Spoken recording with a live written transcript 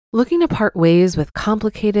Looking to part ways with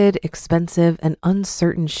complicated, expensive, and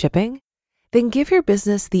uncertain shipping? Then give your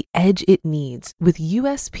business the edge it needs with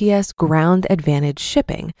USPS Ground Advantage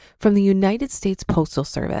shipping from the United States Postal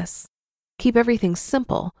Service. Keep everything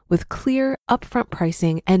simple with clear, upfront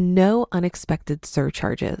pricing and no unexpected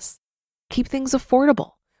surcharges. Keep things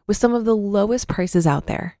affordable with some of the lowest prices out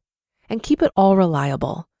there. And keep it all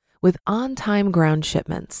reliable with on-time ground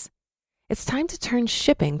shipments. It's time to turn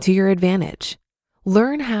shipping to your advantage.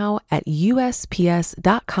 Learn how at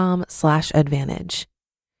USPS.com/advantage.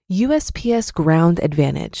 USPS Ground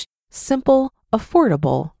Advantage. Simple,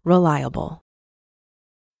 affordable, reliable.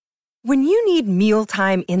 When you need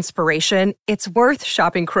mealtime inspiration, it's worth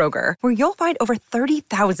shopping Kroger, where you'll find over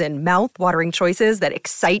 30,000 mouth-watering choices that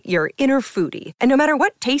excite your inner foodie. And no matter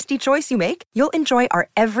what tasty choice you make, you'll enjoy our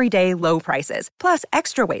everyday low prices, plus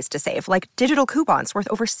extra ways to save, like digital coupons worth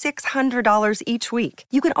over $600 each week.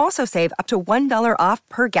 You can also save up to $1 off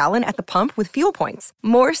per gallon at the pump with fuel points.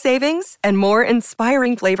 More savings and more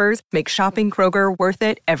inspiring flavors make shopping Kroger worth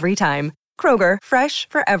it every time. Kroger, fresh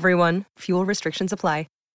for everyone. Fuel restrictions apply.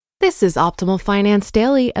 This is Optimal Finance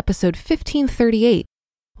Daily, episode 1538,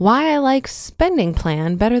 Why I Like Spending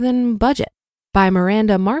Plan Better Than Budget, by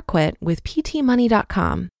Miranda Marquit with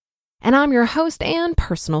PTmoney.com. And I'm your host and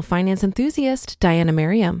personal finance enthusiast, Diana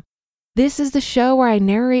Merriam. This is the show where I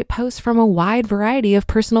narrate posts from a wide variety of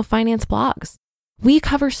personal finance blogs. We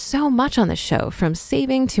cover so much on the show, from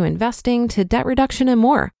saving to investing to debt reduction and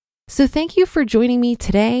more. So thank you for joining me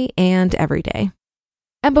today and every day.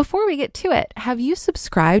 And before we get to it, have you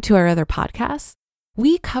subscribed to our other podcasts?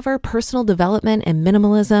 We cover personal development and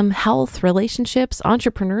minimalism, health, relationships,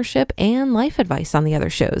 entrepreneurship, and life advice on the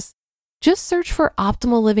other shows. Just search for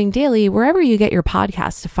Optimal Living Daily wherever you get your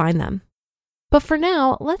podcasts to find them. But for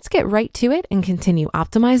now, let's get right to it and continue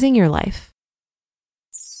optimizing your life.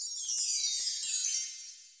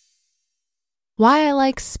 Why I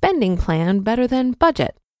Like Spending Plan Better Than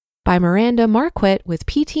Budget, by Miranda Marquit with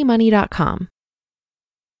PTmoney.com.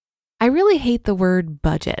 I really hate the word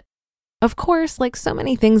budget. Of course, like so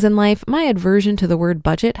many things in life, my aversion to the word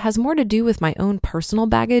budget has more to do with my own personal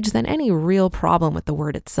baggage than any real problem with the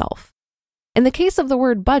word itself. In the case of the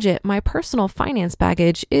word budget, my personal finance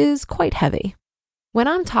baggage is quite heavy. When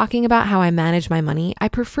I'm talking about how I manage my money, I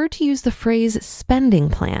prefer to use the phrase spending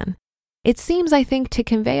plan. It seems, I think, to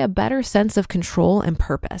convey a better sense of control and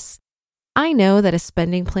purpose. I know that a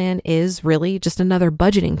spending plan is really just another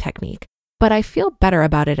budgeting technique, but I feel better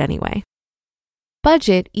about it anyway.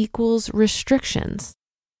 Budget equals restrictions.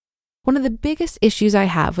 One of the biggest issues I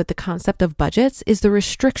have with the concept of budgets is the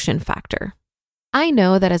restriction factor. I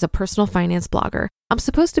know that as a personal finance blogger, I'm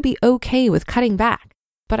supposed to be okay with cutting back,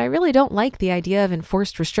 but I really don't like the idea of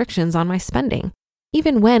enforced restrictions on my spending,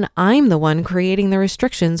 even when I'm the one creating the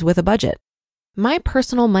restrictions with a budget. My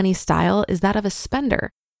personal money style is that of a spender,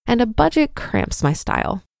 and a budget cramps my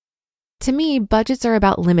style. To me, budgets are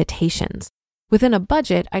about limitations. Within a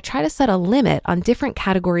budget, I try to set a limit on different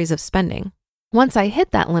categories of spending. Once I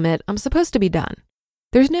hit that limit, I'm supposed to be done.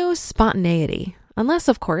 There's no spontaneity, unless,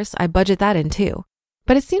 of course, I budget that in too.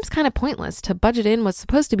 But it seems kind of pointless to budget in what's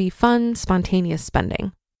supposed to be fun, spontaneous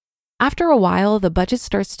spending. After a while, the budget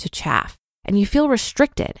starts to chaff, and you feel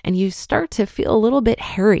restricted, and you start to feel a little bit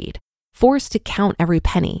harried, forced to count every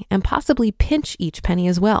penny, and possibly pinch each penny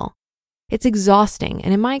as well. It's exhausting,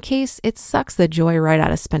 and in my case, it sucks the joy right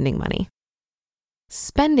out of spending money.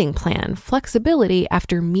 Spending plan, flexibility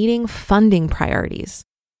after meeting funding priorities.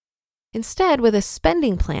 Instead, with a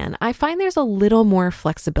spending plan, I find there's a little more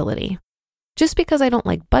flexibility. Just because I don't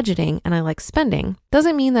like budgeting and I like spending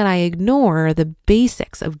doesn't mean that I ignore the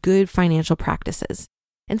basics of good financial practices.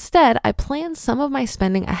 Instead, I plan some of my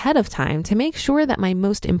spending ahead of time to make sure that my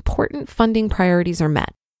most important funding priorities are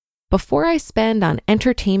met. Before I spend on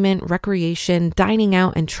entertainment, recreation, dining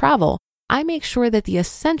out, and travel, I make sure that the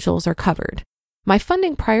essentials are covered. My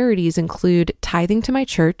funding priorities include tithing to my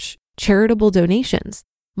church, charitable donations,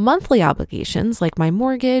 monthly obligations like my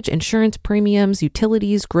mortgage, insurance premiums,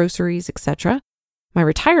 utilities, groceries, etc., my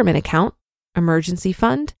retirement account, emergency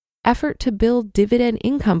fund, effort to build dividend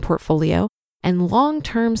income portfolio, and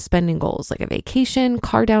long-term spending goals like a vacation,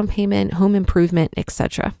 car down payment, home improvement,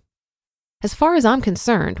 etc. As far as I'm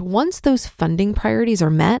concerned, once those funding priorities are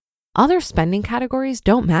met, other spending categories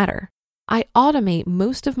don't matter. I automate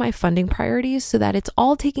most of my funding priorities so that it's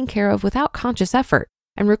all taken care of without conscious effort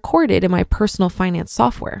and recorded in my personal finance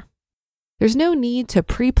software. There's no need to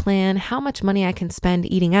pre-plan how much money I can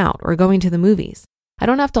spend eating out or going to the movies. I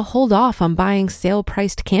don't have to hold off on buying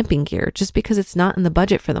sale-priced camping gear just because it's not in the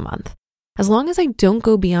budget for the month. As long as I don't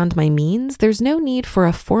go beyond my means, there's no need for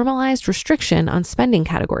a formalized restriction on spending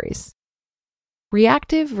categories.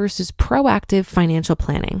 reactive versus proactive financial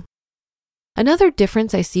planning. Another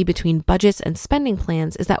difference I see between budgets and spending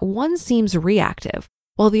plans is that one seems reactive,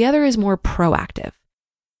 while the other is more proactive.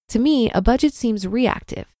 To me, a budget seems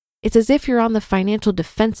reactive. It's as if you're on the financial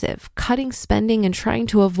defensive, cutting spending and trying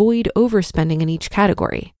to avoid overspending in each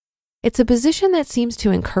category. It's a position that seems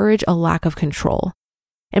to encourage a lack of control.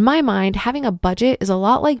 In my mind, having a budget is a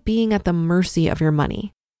lot like being at the mercy of your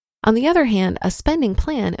money. On the other hand, a spending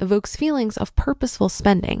plan evokes feelings of purposeful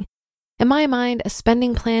spending. In my mind, a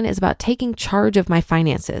spending plan is about taking charge of my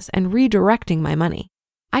finances and redirecting my money.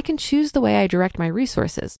 I can choose the way I direct my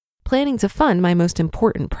resources, planning to fund my most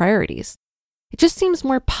important priorities. It just seems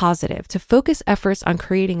more positive to focus efforts on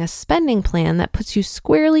creating a spending plan that puts you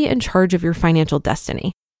squarely in charge of your financial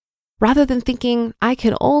destiny. Rather than thinking, I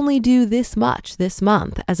can only do this much this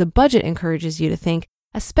month, as a budget encourages you to think,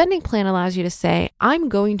 a spending plan allows you to say, I'm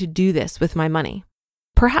going to do this with my money.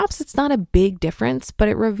 Perhaps it's not a big difference, but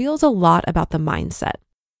it reveals a lot about the mindset.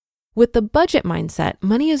 With the budget mindset,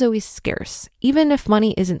 money is always scarce. Even if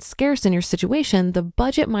money isn't scarce in your situation, the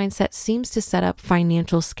budget mindset seems to set up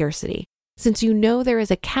financial scarcity, since you know there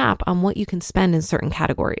is a cap on what you can spend in certain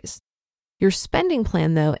categories. Your spending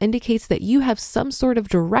plan, though, indicates that you have some sort of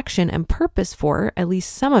direction and purpose for at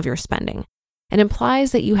least some of your spending, and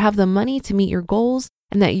implies that you have the money to meet your goals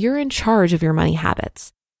and that you're in charge of your money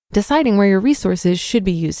habits, deciding where your resources should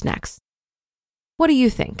be used next. What do you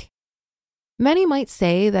think? Many might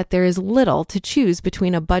say that there is little to choose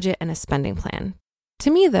between a budget and a spending plan. To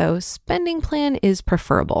me, though, spending plan is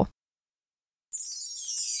preferable.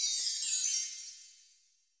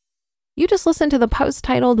 You just listened to the post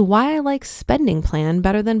titled Why I Like Spending Plan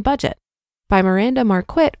Better Than Budget by Miranda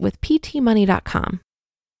Marquit with PTmoney.com.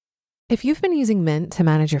 If you've been using Mint to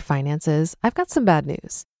manage your finances, I've got some bad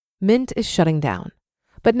news. Mint is shutting down.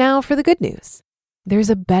 But now for the good news. There's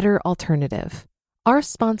a better alternative. Our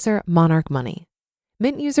sponsor, Monarch Money.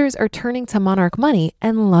 Mint users are turning to Monarch Money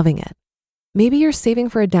and loving it. Maybe you're saving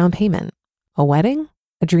for a down payment, a wedding,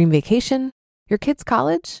 a dream vacation, your kids'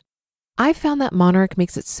 college. I found that Monarch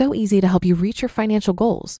makes it so easy to help you reach your financial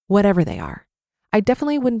goals, whatever they are. I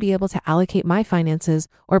definitely wouldn't be able to allocate my finances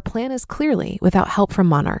or plan as clearly without help from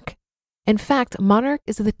Monarch. In fact, Monarch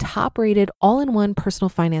is the top-rated all-in-one personal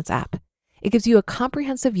finance app. It gives you a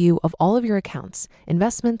comprehensive view of all of your accounts,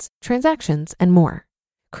 investments, transactions, and more.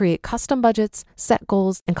 Create custom budgets, set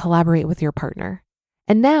goals, and collaborate with your partner.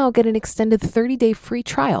 And now get an extended 30-day free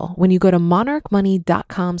trial when you go to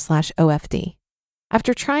monarchmoney.com/OFD.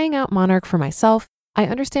 After trying out Monarch for myself, I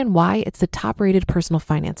understand why it's the top-rated personal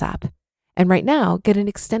finance app. And right now, get an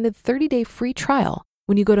extended 30-day free trial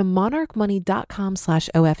when you go to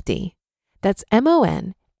monarchmoney.com/OFD. That's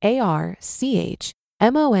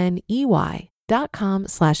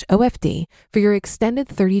monarchmoney.com/OFD for your extended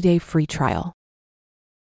 30-day free trial.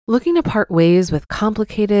 Looking to part ways with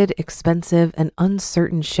complicated, expensive, and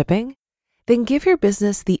uncertain shipping? Then give your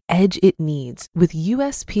business the edge it needs with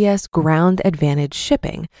USPS Ground Advantage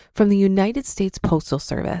shipping from the United States Postal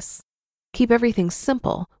Service. Keep everything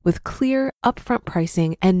simple with clear, upfront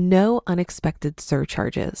pricing and no unexpected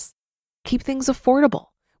surcharges. Keep things affordable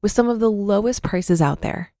with some of the lowest prices out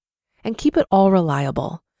there. And keep it all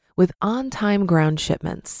reliable with on-time ground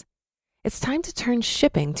shipments. It's time to turn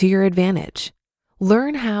shipping to your advantage.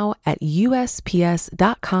 Learn how at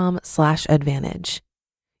USPS.com/advantage.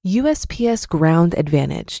 USPS Ground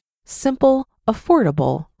Advantage. Simple,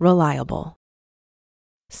 affordable, reliable.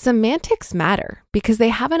 Semantics matter because they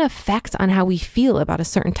have an effect on how we feel about a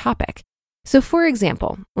certain topic. So for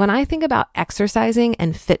example, when I think about exercising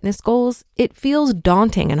and fitness goals, it feels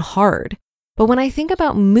daunting and hard. But when I think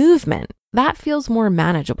about movement, that feels more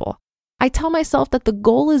manageable. I tell myself that the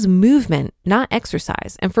goal is movement, not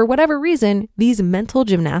exercise. And for whatever reason, these mental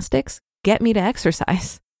gymnastics get me to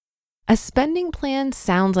exercise. A spending plan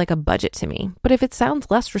sounds like a budget to me, but if it sounds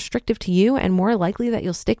less restrictive to you and more likely that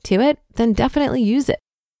you'll stick to it, then definitely use it.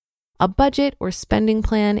 A budget or spending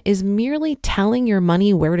plan is merely telling your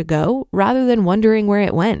money where to go rather than wondering where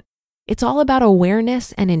it went. It's all about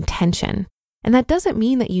awareness and intention. And that doesn't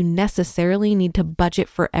mean that you necessarily need to budget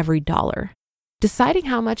for every dollar. Deciding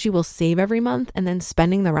how much you will save every month and then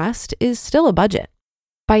spending the rest is still a budget.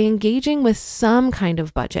 By engaging with some kind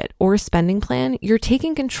of budget or spending plan, you're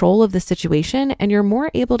taking control of the situation and you're more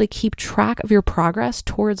able to keep track of your progress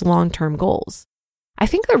towards long-term goals. I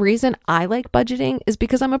think the reason I like budgeting is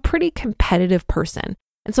because I'm a pretty competitive person.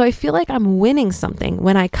 And so I feel like I'm winning something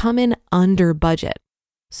when I come in under budget.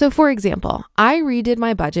 So for example, I redid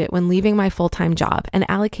my budget when leaving my full-time job and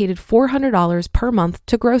allocated $400 per month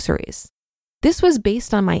to groceries. This was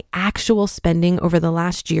based on my actual spending over the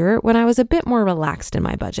last year when I was a bit more relaxed in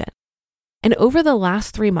my budget. And over the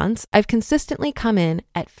last 3 months, I've consistently come in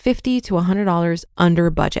at $50 to $100 under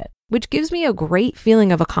budget, which gives me a great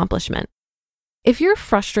feeling of accomplishment. If you're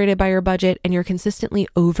frustrated by your budget and you're consistently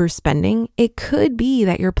overspending, it could be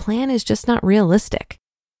that your plan is just not realistic.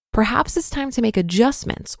 Perhaps it's time to make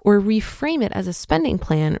adjustments or reframe it as a spending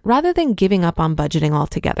plan rather than giving up on budgeting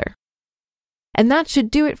altogether. And that should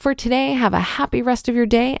do it for today. Have a happy rest of your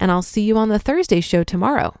day, and I'll see you on the Thursday show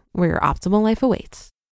tomorrow, where your optimal life awaits.